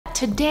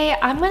Today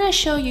I'm gonna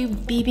show you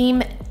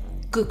Bibim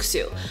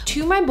Guksu.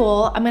 To my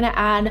bowl, I'm gonna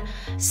add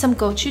some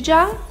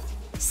gochujang,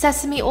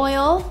 sesame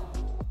oil,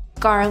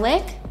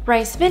 garlic,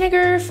 rice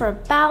vinegar for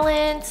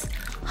balance,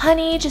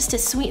 honey just to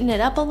sweeten it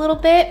up a little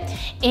bit,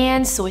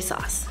 and soy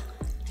sauce.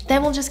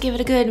 Then we'll just give it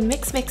a good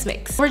mix, mix,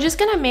 mix. We're just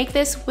gonna make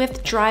this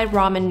with dried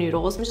ramen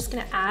noodles. I'm just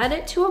gonna add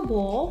it to a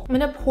bowl. I'm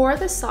gonna pour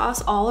the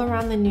sauce all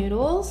around the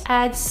noodles,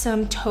 add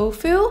some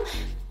tofu,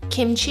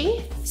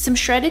 kimchi, some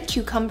shredded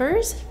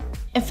cucumbers,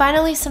 and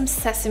finally some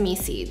sesame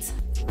seeds.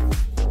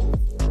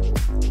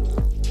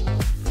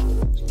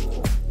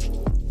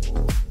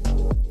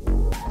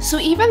 So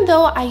even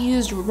though I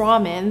used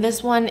ramen,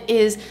 this one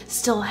is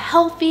still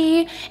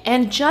healthy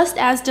and just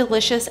as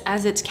delicious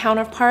as its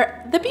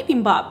counterpart, the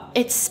bibimbap.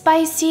 It's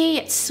spicy,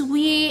 it's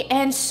sweet,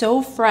 and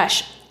so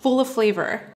fresh, full of flavor.